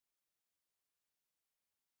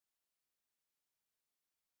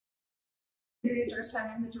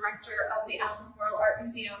I'm the director of the Allen Memorial Art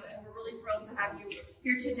Museum, and we're really thrilled to have you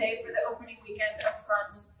here today for the opening weekend of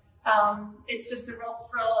Front. It's just a real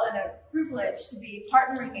thrill and a privilege to be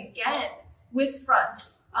partnering again with Front.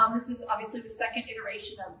 This is obviously the second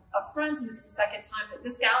iteration of Front, and it's the second time that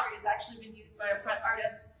this gallery has actually been used by a Front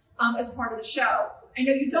artist as part of the show. I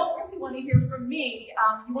know you don't really want to hear from me.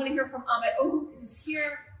 You want to hear from Ahmet Öğüt, who's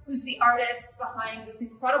here, who's the artist behind this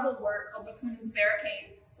incredible work called Bakunin's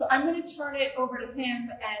Barricade. So I'm going to turn it over to him,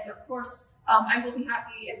 and of course, I will be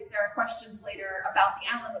happy if there are questions later about the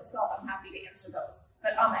Allen itself. I'm happy to answer those.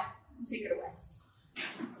 But Ahmet, take it away.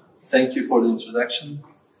 Thank you for the introduction.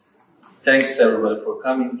 Thanks everybody for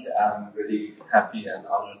coming. I'm really happy and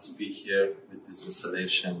honored to be here with this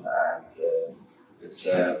installation, and it's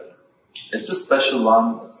a special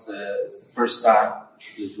one. It's the first time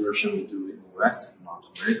this version we do in the US, in North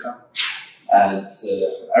America, and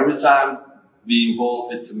every time we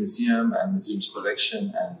involve with the museum and museum's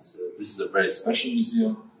collection, and this is a very special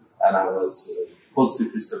museum, and I was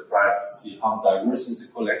positively surprised to see how diverse is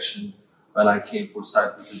the collection. When I came for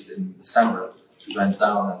site visit in December, we went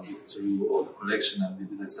down and looked through all the collection, and we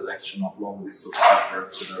did a selection of long list of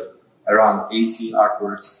artworks. So there are around 80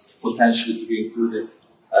 artworks potentially to be included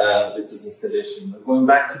with this installation. Going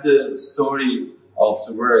back to the story of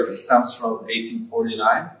the work, it comes from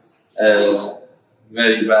 1849.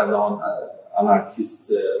 Very well-known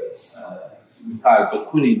anarchist Mikhail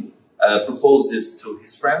Bakunin proposed this to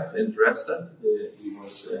his friends in Dresden. He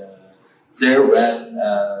was there when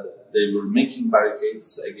they were making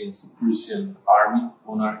barricades against the Prussian army,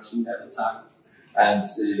 monarchy at the time. And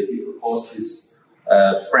he proposed his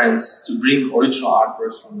friends to bring original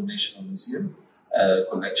artworks from the National Museum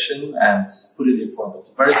collection and put it in front of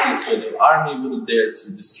the barricade, so the army wouldn't dare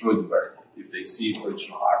to destroy the barricade if they see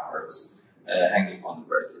original artworks hanging on the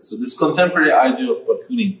barricade. So this contemporary idea of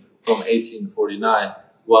Bakunin from 1849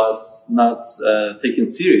 was not taken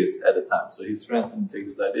serious at the time. So his friends didn't take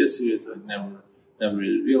this idea serious, so he never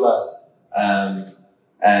really realized.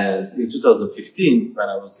 And in 2015, when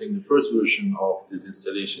I was doing the first version of this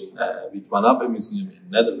installation with Van Abbe Museum in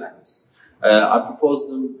Netherlands, I proposed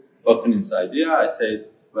them Bakunin's idea. I said,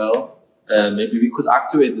 well, maybe we could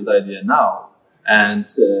activate this idea now, and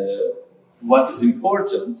what is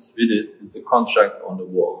important with it is the contract on the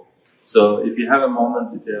wall. So if you have a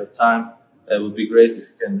moment, if you have time, it would be great if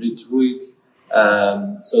you can read through it.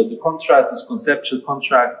 So the contract, this conceptual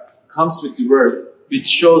contract, comes with the work, which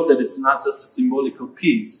shows that it's not just a symbolical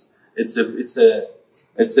piece. It's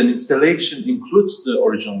an installation, includes the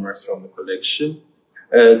original works from the collection,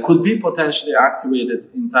 could be potentially activated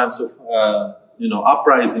in times of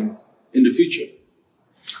uprisings in the future.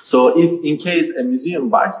 So if in case a museum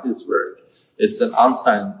buys this work, it's an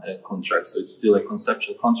unsigned contract, so it's still a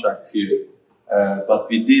conceptual contract here. But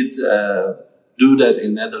we did do that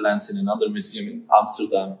in Netherlands, in another museum in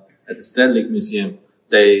Amsterdam, at the Stedelijk Museum.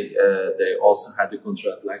 They also had a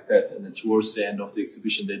contract like that, and then towards the end of the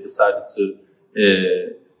exhibition, they decided to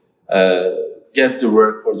get the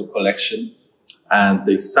work for the collection, and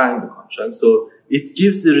they signed the contract. So it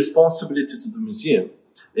gives the responsibility to the museum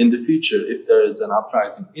in the future if there is an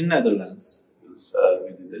uprising in Netherlands. We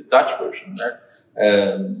did the Dutch version there,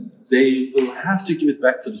 they will have to give it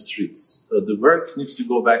back to the streets. So the work needs to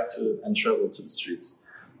go back to and travel to the streets.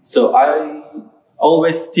 So I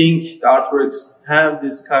always think the artworks have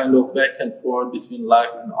this kind of back and forth between life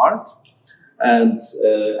and art. And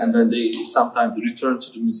then they sometimes return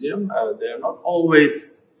to the museum. They are not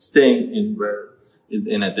always staying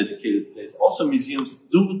in a dedicated place. Also, museums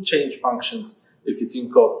do change functions. If you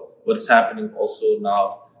think of what's happening also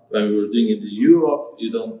now, when we were doing it in Europe,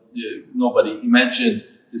 nobody imagined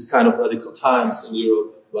this kind of radical times in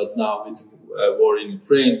Europe. But now with the war in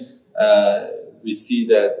Ukraine, we see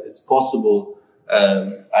that it's possible.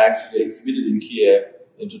 I actually exhibited in Kiev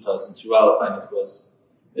in 2012, and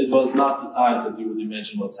it was not the time that you would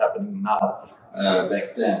imagine what's happening now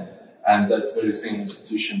back then. And that very same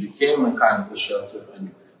institution became a kind of a shelter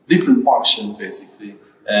and different function, basically.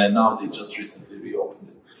 And now they just recently reopened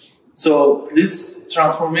it. So this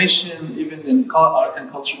transformation, even in art and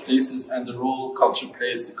culture places, and the role culture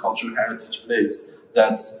plays, the cultural heritage plays,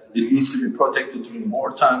 that it needs to be protected during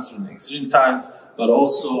war times, during extreme times, but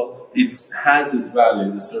also it has this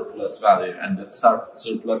value, the surplus value, and that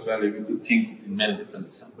surplus value we could think in many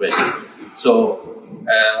different ways. So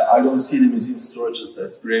I don't see the museum storages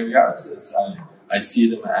as graveyards. I see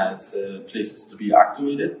them as places to be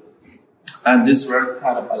activated. And this work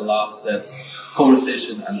kind of allows that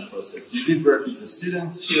conversation and process. We did work with the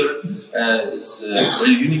students here. It's a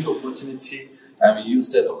very unique opportunity. and we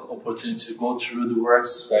use that opportunity to go through the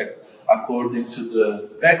works like according to the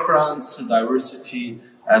backgrounds, the diversity,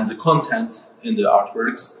 and the content in the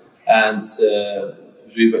artworks. And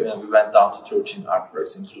we went down to 13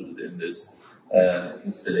 artworks included in this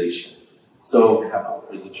installation. So we have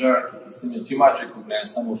Alfred the Judge, you might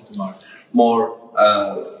recognize some of them are more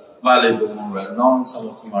valuable, more well known, some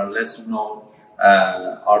of them are lesser known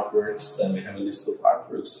artworks. And we have a list of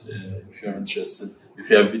artworks if you're interested. If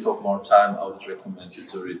you have a bit of more time, I would recommend you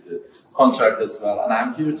to read the contract as well. And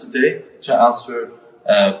I'm here today to answer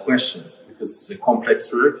questions because it's a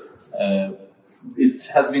complex work. It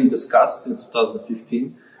has been discussed since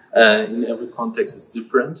 2015. In every context it's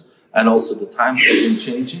different, and also the times have been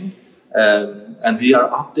changing. And we are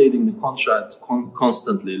updating the contract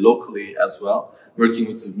constantly, locally as well, working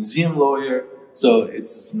with a museum lawyer. So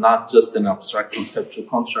it's not just an abstract conceptual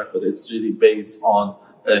contract, but it's really based on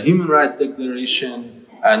a human rights declaration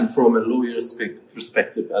and from a lawyer's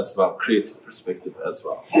perspective as well, creative perspective as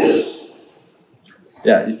well.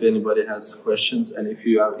 Yeah, if anybody has questions, and if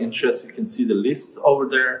you have interest, you can see the list over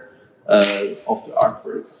there of the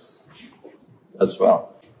artworks as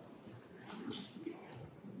well.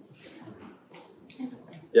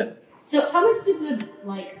 Yeah. So how much did the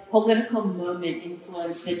political moment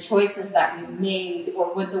influence the choices that you made,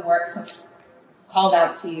 or would the works have called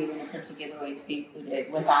out to you in a particular way to be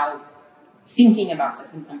included without thinking about the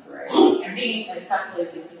contemporary? I'm thinking especially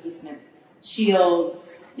the Smith Shield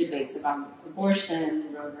debates about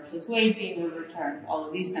abortion, Roe versus Wade being overturned, all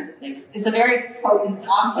of these kinds of things. It's a very potent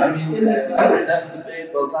object. I mean, that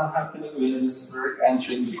debate was not happening when this work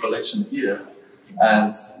entering the collection here.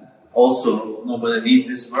 And also, nobody knew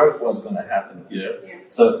this work was going to happen here.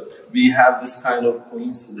 So we have this kind of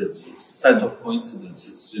set of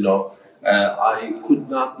coincidences, you know. I could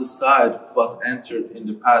not decide what entered in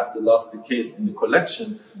the past, the last decades in the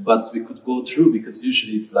collection, but we could go through because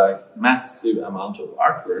usually it's like massive amount of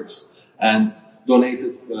artworks and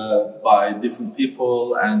donated by different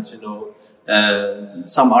people, and you know,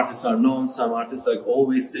 some artists are known, some artists like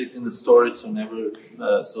always stays in the storage, so never.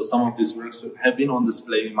 So some of these works have been on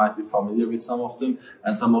display. You might be familiar with some of them,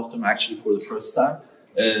 and some of them actually for the first time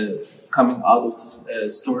coming out of the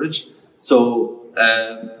storage. So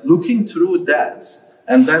looking through that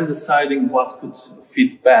and then deciding what could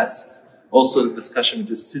fit best, also the discussion with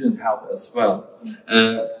the student help as well.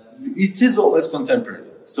 It is always contemporary.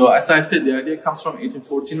 So as I said, the idea comes from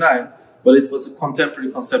 1849, but it was a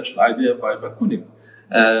contemporary conceptual idea by Bakunin.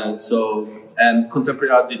 And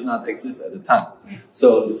contemporary art did not exist at the time.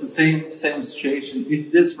 So it's the same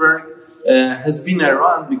situation. This work has been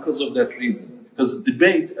around because of that reason, because the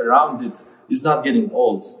debate around it is not getting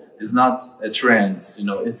old. It's not a trend, you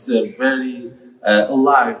know, it's a very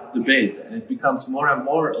alive debate, and it becomes more and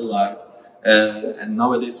more alive. And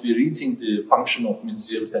nowadays we're rethink the function of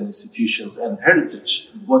museums and institutions and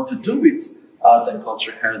heritage, what to do with art and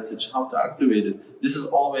culture heritage, how to activate it. This is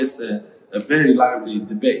always a very lively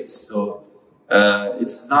debate. So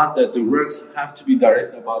it's not that the works have to be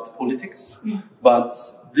directly about politics, but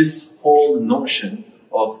this whole notion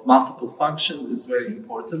of multiple function is very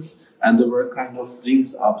important. And the work kind of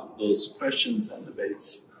links up those questions and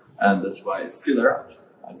debates, and that's why it's still around,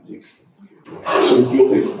 I believe. So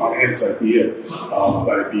building on Anne's idea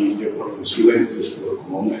by being one of the related to this political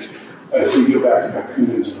moment, if we go back to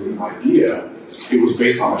Bakunin's idea, it was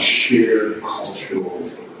based on a shared cultural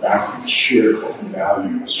background, shared cultural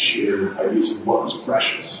values, shared ideas of what was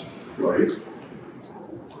precious, right?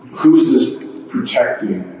 Who is this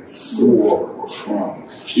protecting for or from?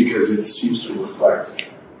 Because it seems to reflect,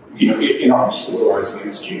 you know, in our polarized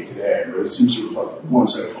landscape today, but it seems to reflect one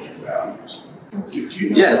set of cultural values. Do you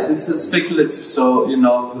know yes, it's a speculative. So, you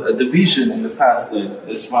know, the vision in the past,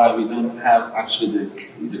 that's why we don't have actually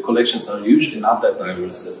the collections are usually not that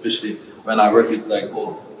diverse, especially when I work with like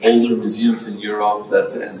older museums in Europe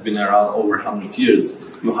that has been around over 100 years.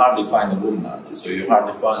 You hardly find a woman artist, or you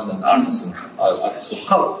hardly find an artist of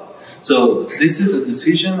color. So this is a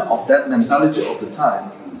decision of that mentality of the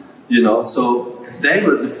time, you know, so they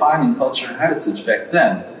were defining cultural heritage back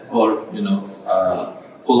then, or, you know,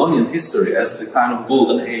 colonial history as a kind of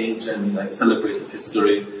golden age and like celebrated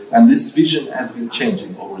history. And this vision has been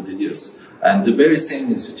changing over the years. And the very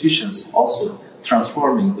same institutions also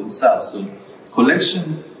transforming themselves. So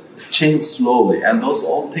collection changed slowly, and those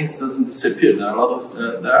old things doesn't disappear. There are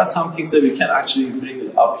there are some things that we can actually bring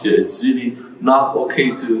it up here. It's really not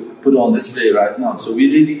okay to put on display right now. So we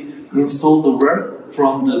really install the work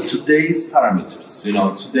from today's parameters, you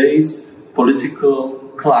know, today's political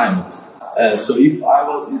climate. So if I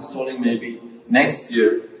was installing maybe next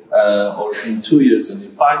year or in 2 years and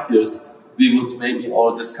in 5 years, we would maybe,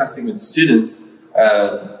 or discussing with students,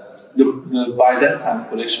 by that time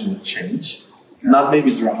collection will change, not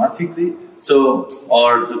maybe dramatically. So,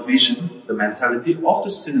 or the vision, the mentality of the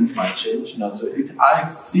students might change. So I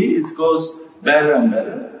see it goes better and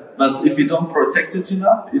better. But if we don't protect it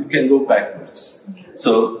enough, it can go backwards.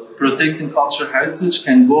 So protecting cultural heritage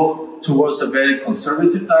can go towards a very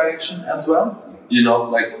conservative direction as well.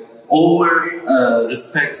 Like over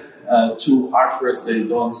respect to artworks, they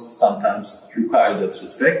don't sometimes require that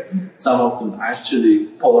respect. Some of them actually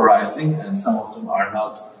polarizing, and some of them are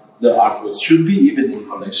not. The artworks should be even in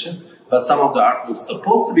collections, but some of the artworks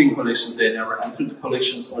supposed to be in collections, they never entered the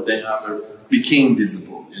collections or they never became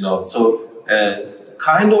visible. So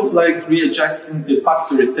kind of like readjusting the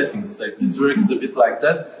factory settings. Like this work is a bit like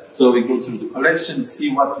that. So we go through the collection,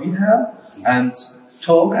 see what we have, and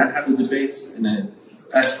talk and have the debates in a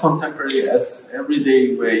as contemporary as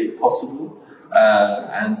everyday way possible,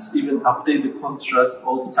 and even update the contract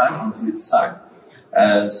all the time until it's signed.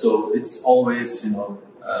 So it's always,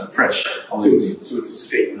 fresh. Always. So it's a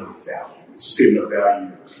statement of value. It's a statement of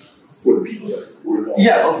value for the people that were involved.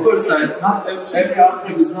 Yeah, of course. Not every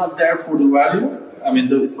artwork is not there for the value. I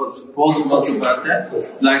mean, it was about that.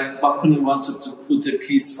 Like Bakunin wanted to put a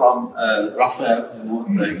piece from Raphael.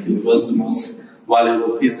 Like it was the most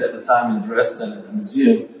valuable piece at the time in Dresden at the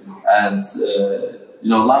museum. And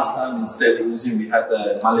last time in State Museum we had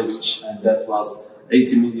Malevich, and that was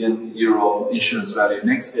 80 million euro insurance value.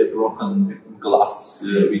 Next day, broken glass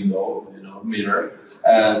window, mirror,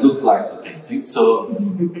 looked like the painting. So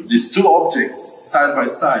these two objects side by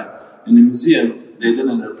side in the museum, they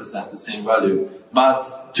didn't represent the same value, but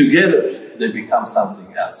together they become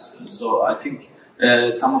something else. So I think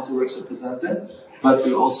some of the works represent that, but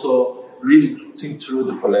we also really think through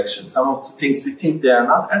the collection. Some of the things we think they are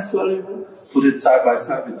not as valuable, put it side by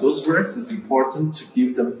side with those works. Is important to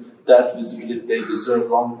give them that visibility they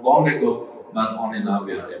deserve long ago, but only now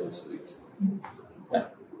we are able to do it. Yeah.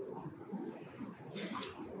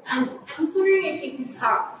 I was wondering if you could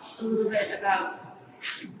talk a little bit about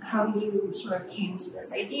how you sort of came to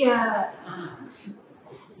this idea.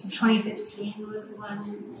 So 2015 was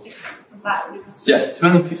when, was that when it was? Yeah,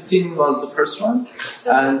 2015 was the first one,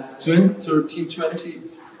 and 2013,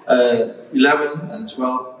 2011 and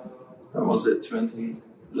 12, when was it,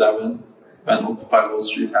 2011, when Occupy Wall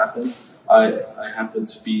Street happened. I happened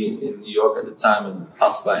to be in New York at the time and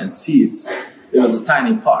pass by and see it. It was a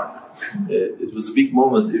tiny park. It was a big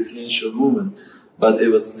movement, influential movement, but it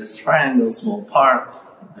was this triangle, small park,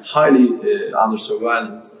 highly under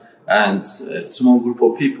surveillance, and a small group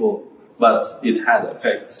of people, but it had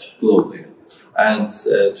effects globally. And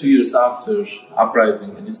 2 years after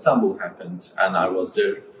uprising in Istanbul happened, and I was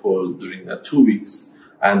there during that 2 weeks,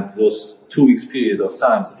 and those 2 weeks period of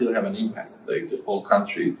time still have an impact. Like the whole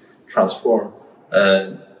country transformed,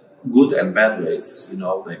 good and bad ways,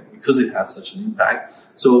 because it has such an impact.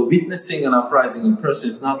 So witnessing an uprising in person,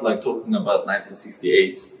 it's not like talking about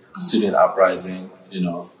 1968 student uprising, in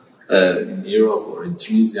Europe or in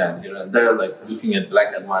Tunisia and here and there, like looking at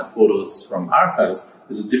black and white photos from archives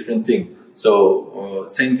is a different thing. So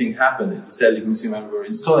same thing happened in Stedelijk Museum when we were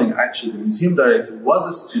installing. Actually, the museum director was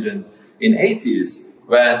a student in 80s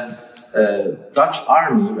when Dutch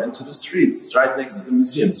army went to the streets right next to the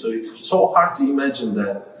museum. So it's so hard to imagine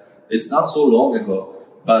that it's not so long ago.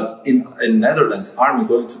 But in Netherlands, army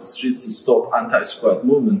going to the streets to stop anti-squat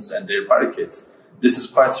movements and their barricades. This is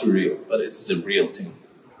quite surreal, but it's a real thing.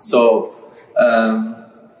 So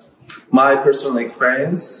my personal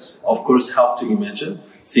experience, of course, helped to imagine.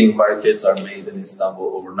 Seeing barricades are made in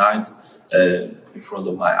Istanbul overnight in front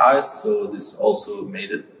of my eyes. So this also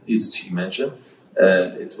made it easy to imagine.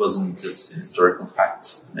 It wasn't just historical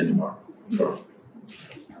fact anymore for me.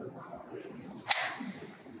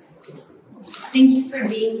 Thank you for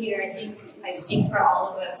being here. I think I speak for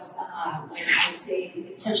all of us when I say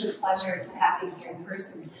it's such a pleasure to have you here in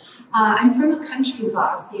person. I'm from a country,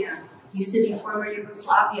 Bosnia, used to be former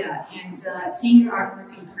Yugoslavia, and seeing your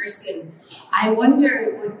artwork in person, I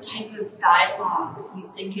wonder what type of dialogue you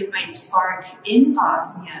think it might spark in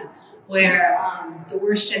Bosnia, where the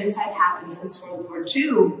worst genocide happened since World War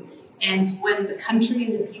II, and when the country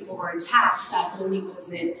and the people were attacked, not only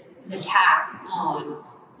was it an attack on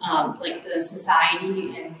like the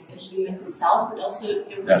society and the humans itself, but also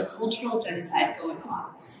there was a cultural genocide going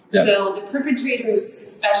on. Yeah. So the perpetrators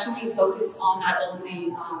especially focused on not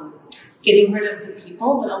only getting rid of the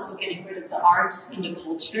people, but also getting rid of the arts and the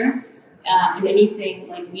culture and anything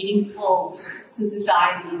like meaningful to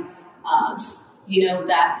society,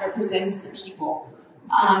 that represents the people.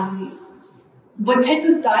 What type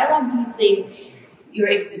of dialogue do you think your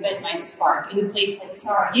exhibit might spark in a place like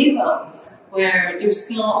Sarajevo, where there's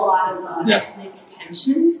still a lot of ethnic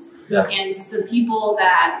tensions. Yeah. And the people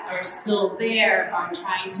that are still there are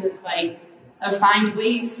trying to fight or find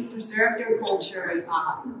ways to preserve their culture,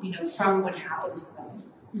 from what happened to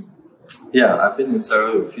them. Yeah, I've been in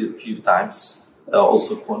Sarajevo a few times,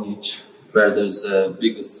 also Konic, where there's the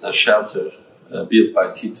biggest shelter built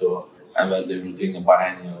by Tito, and where they were doing a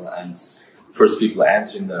biennial, and first people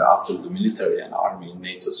entering there after the military and army,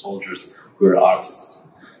 NATO soldiers, were artists.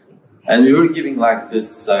 And we were giving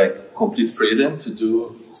this complete freedom to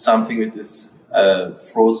do something with this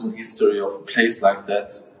frozen history of a place like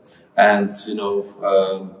that. And,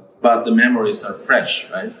 but the memories are fresh,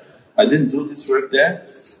 right? I didn't do this work there,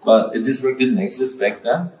 but this work didn't exist back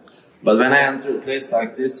then. But when I enter a place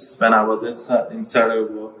like this, when I was in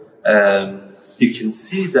Sarajevo, you can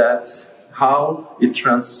see that how it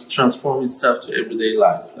transforms itself to everyday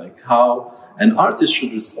life, like how an artist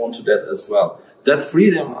should respond to that as well. That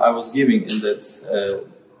freedom I was giving in that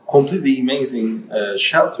completely amazing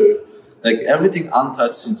shelter, like everything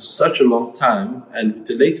untouched since such a long time, and with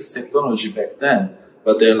the latest technology back then,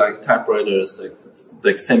 but they're like typewriters,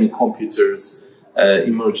 like semi-computers,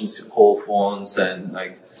 emergency call phones, and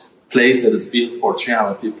like place that is built for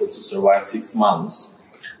 300 people to survive 6 months.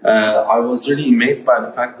 I was really amazed by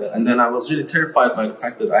the fact that, and then I was really terrified by the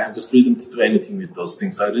fact that I had the freedom to do anything with those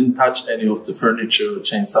things. So I didn't touch any of the furniture or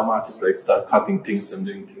change. Some artists start cutting things and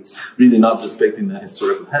doing things, really not respecting the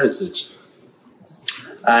historical heritage.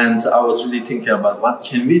 And I was really thinking about what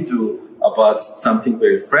can we do about something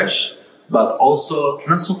very fresh, but also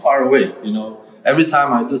not so far away, Every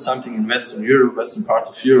time I do something in Western Europe, Western part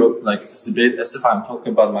of Europe, like this debate, as if I'm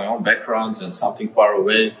talking about my own background and something far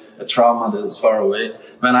away, a trauma that is far away.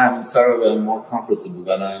 When I'm in Sarajevo, I'm more comfortable.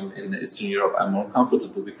 When I'm in Eastern Europe, I'm more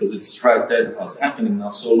comfortable because it's right there. It was happening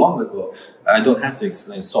not so long ago. I don't have to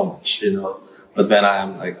explain so much, But when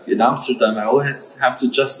I'm in Amsterdam, I always have to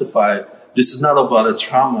justify this is not about a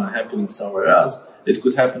trauma happening somewhere else. It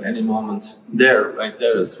could happen any moment there, right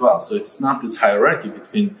there as well. So it's not this hierarchy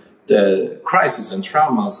between the crises and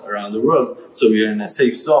traumas around the world. So we are in a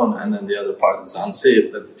safe zone, and then the other part is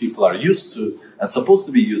unsafe that people are used to and supposed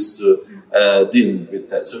to be used to dealing with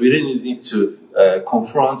that. So we really need to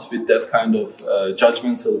confront with that kind of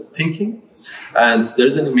judgmental thinking. And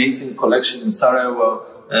there's an amazing collection in Sarajevo,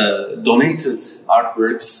 donated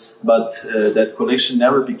artworks, but that collection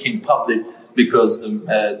never became public because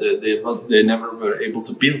they never were able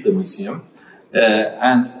to build the museum.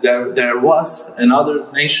 And there was another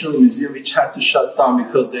national museum which had to shut down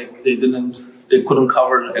because they couldn't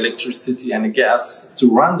cover electricity and gas to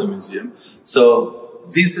run the museum. So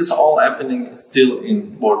this is all happening still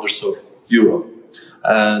in borders of Europe.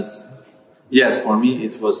 And yes, for me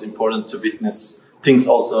it was important to witness things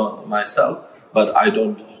also myself, but I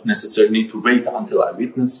don't necessarily need to wait until I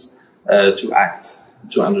witness to act,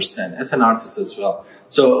 to understand as an artist as well.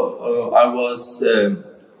 So I was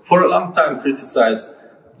for a long time criticized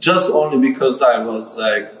just only because I was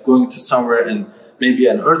going to somewhere and maybe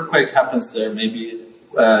an earthquake happens there, maybe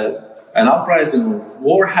an uprising or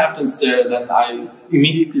war happens there, then I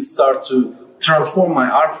immediately start to transform my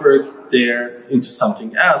artwork there into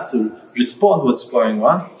something else to respond what's going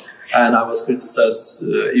on. And I was criticized,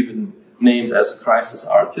 even named as crisis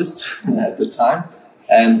artist at the time.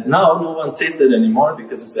 And now no one says that anymore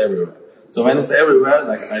because it's everywhere. So when it's everywhere,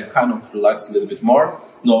 I kind of relax a little bit more.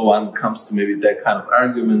 No one comes to maybe that kind of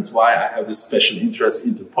argument why I have this special interest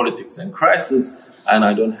into politics and crisis, and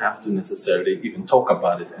I don't have to necessarily even talk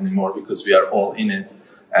about it anymore because we are all in it,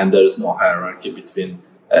 and there is no hierarchy between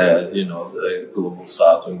the global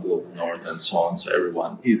south and global north and so on. So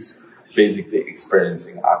everyone is basically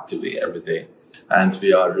experiencing actively every day, and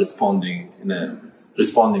we are responding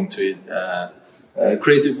to it a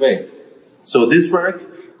creative way. So this work,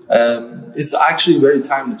 it's actually very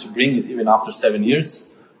timely to bring it even after 7 years.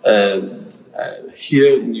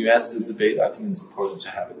 Here in the US, this debate, I think it's important to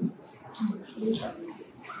have it.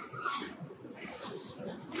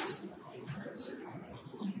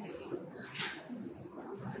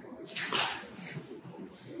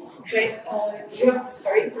 Great. You have a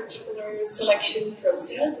very particular selection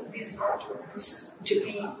process of these artworks to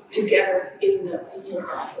be together in your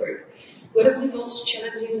artwork. What is the most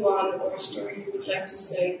challenging one or story you would like to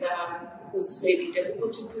say that was maybe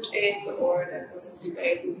difficult to put in, or that was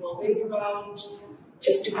debate revolving around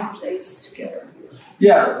just to be placed together?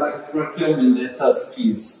 Yeah, like Raquel Mendeta's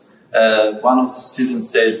piece, one of the students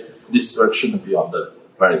said this work shouldn't be on the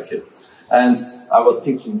Barricade. And I was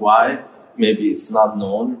thinking why. Maybe it's not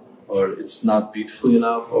known, or it's not beautiful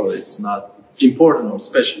enough, or it's not important or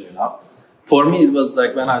special enough. for me, it was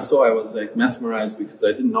like when I saw, I was like mesmerized because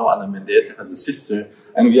I didn't know Ana Mendieta had a sister,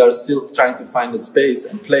 and we are still trying to find a space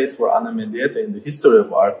and place for Ana Mendieta in the history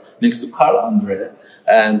of art next to Carl Andre,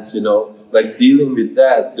 and like dealing with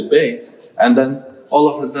that debate, and then all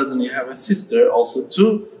of a sudden you have a sister also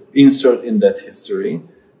to insert in that history,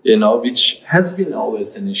 which has been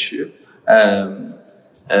always an issue.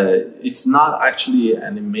 It's not actually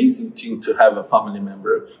an amazing thing to have a family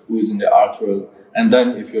member who is in the art world. And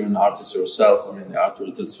then if you're an artist yourself or in the art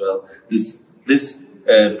world as well, this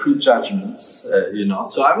prejudgments,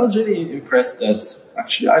 So I was really impressed that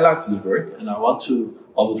actually I like this work and I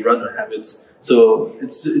would rather have it. So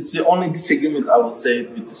it's the only disagreement I would say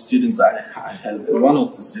with the students I had. One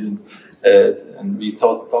of the students, and we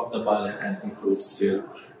talked about it and improved still.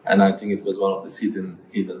 And I think it was one of the hidden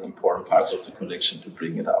important parts of the collection to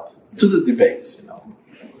bring it up to the debate,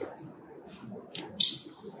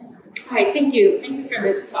 Hi, thank you. Thank you for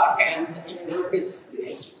this talk, and your work is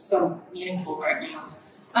so meaningful right now.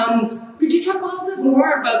 Could you talk a little bit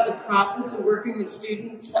more about the process of working with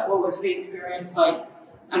students? What was the experience like?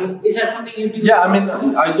 Is that something you do? Yeah, I mean,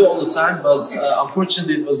 I do all the time, but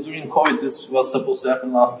unfortunately it was during COVID. This was supposed to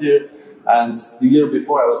happen last year. And the year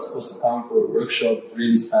before I was supposed to come for a workshop,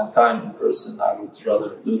 really spend time in person. I would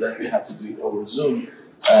rather do that. We had to do it over Zoom.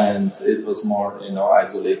 And it was more,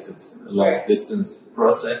 isolated, long distance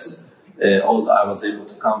process. Although I was able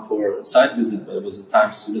to come for a site visit, but it was the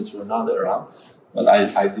time students were not around. But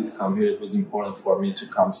I did come here. It was important for me to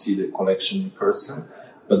come see the collection in person.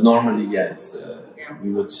 But normally,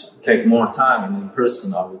 we would take more time, and in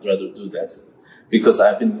person I would rather do that. Because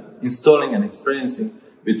I've been installing and experiencing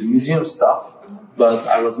with the museum stuff, but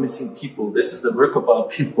I was missing people. This is a work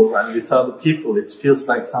about people, and without the people, it feels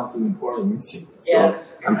like something important missing. So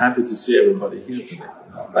I'm happy to see everybody here today.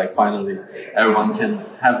 Like finally, everyone can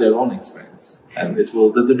have their own experience, and the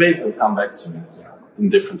debate will come back to me in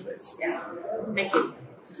different ways. Yeah, thank you.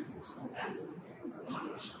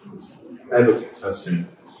 I have a question.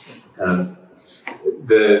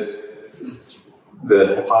 The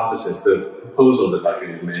hypothesis, the proposal that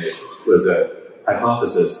Bakunin made was a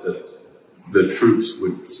hypothesis that the troops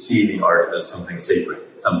would see the art as something sacred,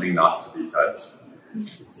 something not to be touched.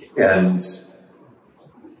 And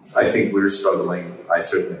I think we're struggling, I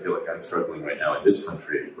certainly feel like I'm struggling right now in this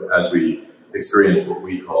country as we experience what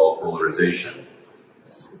we call polarization.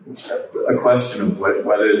 A question of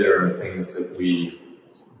whether there are things that we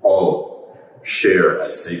all share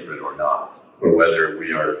as sacred or not, or whether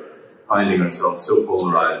we are finding ourselves so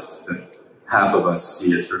polarized that half of us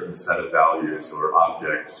see a certain set of values or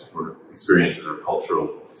objects or experiences or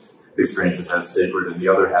cultural experiences as sacred, and the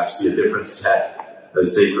other half see a different set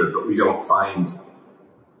as sacred, but we don't find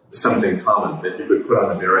something common that you could put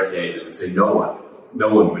on a barricade and say no one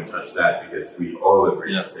would touch that because we all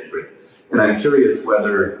agree it's sacred. And I'm curious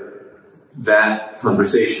whether that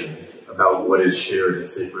conversation about what is shared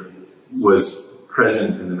as sacred was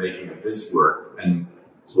present in the making of this work, and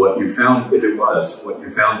what you found, if it was, what you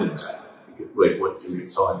found in that. Like what you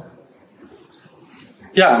saw in that.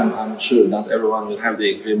 Yeah, I'm sure not everyone will have the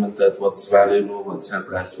agreement that what's valuable, what has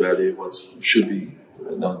less value, what should be,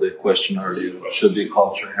 the question earlier, should be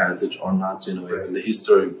cultural heritage or not. Even the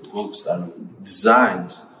history books are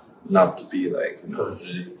designed not to be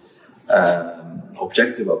really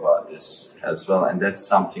objective about this as well, and that's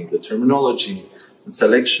something. The terminology, the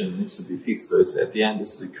selection needs to be fixed. So it's at the end,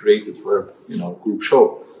 this is a created work, group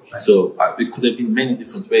show. So it could have been many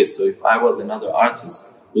different ways. So if I was another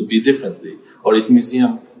artist, it would be differently. Or if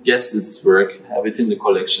museum gets this work, have it in the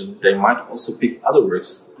collection, they might also pick other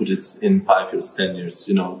works, put it in 5 years, 10 years.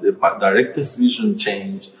 The director's vision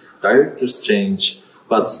change, directors change,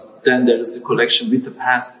 but then there is the collection with the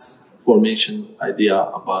past formation idea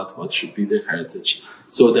about what should be the heritage.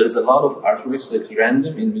 So there's a lot of artworks like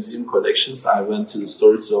random in museum collections. I went to the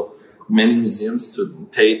stories of many museums, to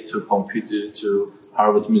Tate, to Pompidou, to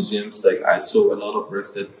Harvard museums. Like I saw a lot of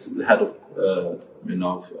works that the head of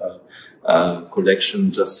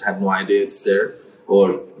collection just had no idea it's there,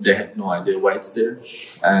 or they had no idea why it's there.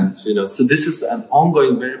 And so this is an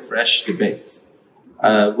ongoing, very fresh debate.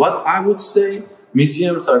 What I would say,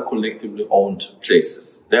 museums are collectively owned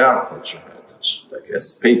places. They are cultural heritage, like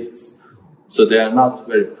as spaces. So they are not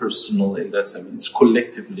very personal in that sense. It's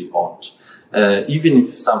collectively owned. Even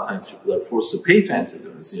if sometimes people are forced to pay to enter the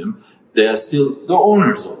museum, they are still the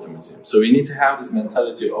owners of the museum. So we need to have this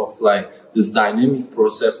mentality of this dynamic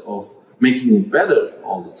process of making it better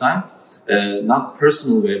all the time. Not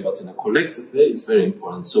personal way, but in a collective way is very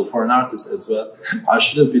important. So for an artist as well, I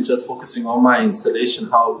shouldn't be just focusing on my installation,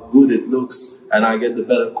 how good it looks, and I get the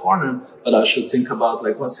better corner, but I should think about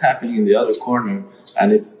what's happening in the other corner.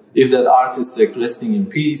 And if if that art is like resting in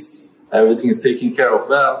peace, everything is taken care of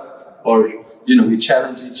well, or we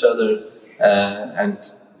challenge each other, and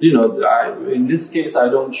in this case I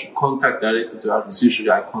don't contact directly to artists. Usually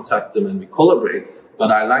I contact them and we collaborate.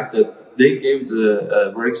 But I like that they gave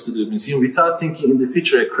the works to the museum without thinking in the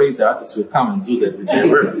future a crazy artist will come and do that with their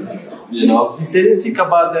work. If they didn't think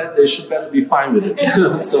about that, they should better be fine with it.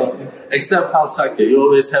 So, except Hans Hake, you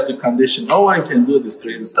always have the condition, no one can do this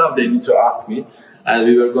crazy stuff, they need to ask me. And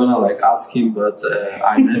we were gonna ask him, but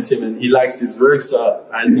I met him and he likes this work, so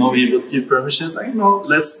I know he would give permissions.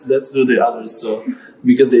 Let's do the others. So,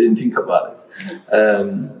 because they didn't think about it.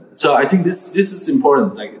 So I think this is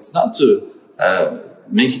important. It's not to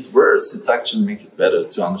make it worse, it's actually make it better,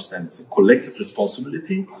 to understand it's a collective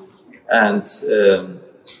responsibility, and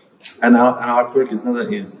our artwork is not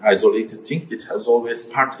an isolated thing. It has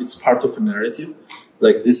always it's part of a narrative.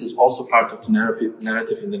 This is also part of the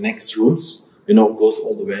narrative in the next rooms. Goes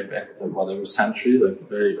all the way back to whatever century,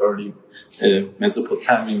 very early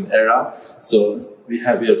Mesopotamian era. So we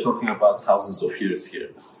are talking about thousands of years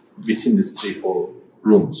here within these 3-4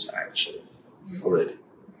 rooms actually already.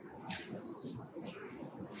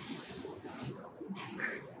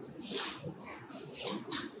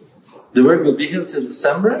 The work will be here till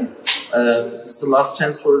December. This is the last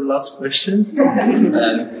chance for the last question. Naim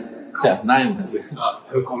has it. I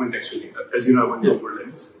have a comment actually. As you know, I went to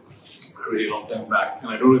Berlin a really long time back,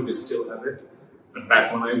 and I don't know if they still have it, but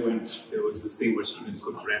back when I went, there was this thing where students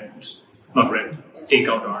could take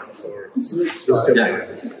out art for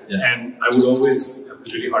and I would always have a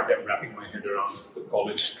really hard time wrapping my head around the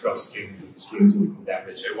college trusting the students would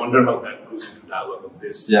damage. I wonder how that goes into dialogue of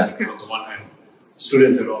this. Because on the one hand,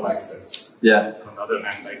 students have all access. And on the other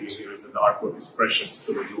hand, the idea here is that the artwork is precious,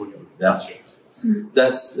 so that you would appreciate it.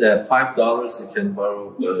 That's $5. You can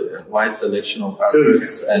borrow a wide selection of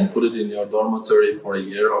artworks and put it in your dormitory for a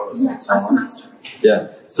year or so on.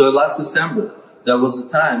 So last December, that was the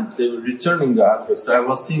time they were returning the artworks. So I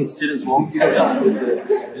was seeing students walking around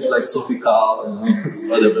with Sophie Kahl and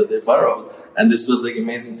whatever they borrowed. And this was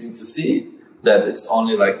amazing thing to see, that it's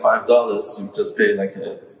only $5. You just pay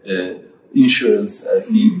a insurance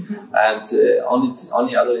fee. And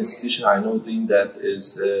only other institution I know doing that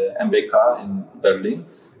is MBK in Berlin.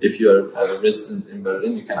 If you are a resident in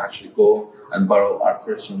Berlin, you can actually go and borrow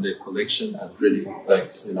artworks from their collection, and really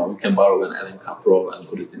you can borrow an Ellen Capro and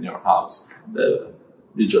put it in your house.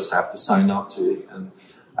 You just have to sign up to it, and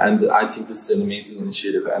I think this is an amazing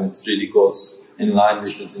initiative, and it really goes in line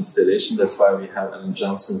with this installation. That's why we have Ellen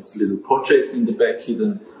Johnson's little portrait in the back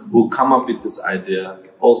hidden, who come up with this idea.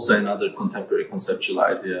 Also another contemporary conceptual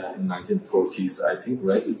idea in 1940s, I think,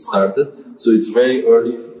 right? It started. So it's very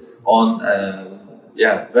early on,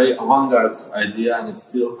 very avant-garde idea, and it's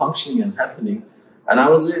still functioning and happening. And I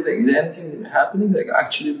was really thinking, is anything happening?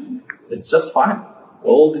 Actually, it's just fine.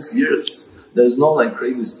 All these years, there's no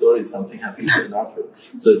crazy story, something happens in artwork.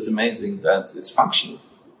 So it's amazing that it's functioning.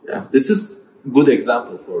 This is a good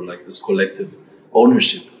example for this collective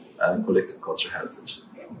ownership and collective cultural heritage.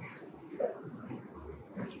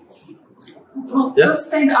 Well, let's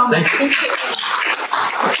thank Ahmet. Thank you.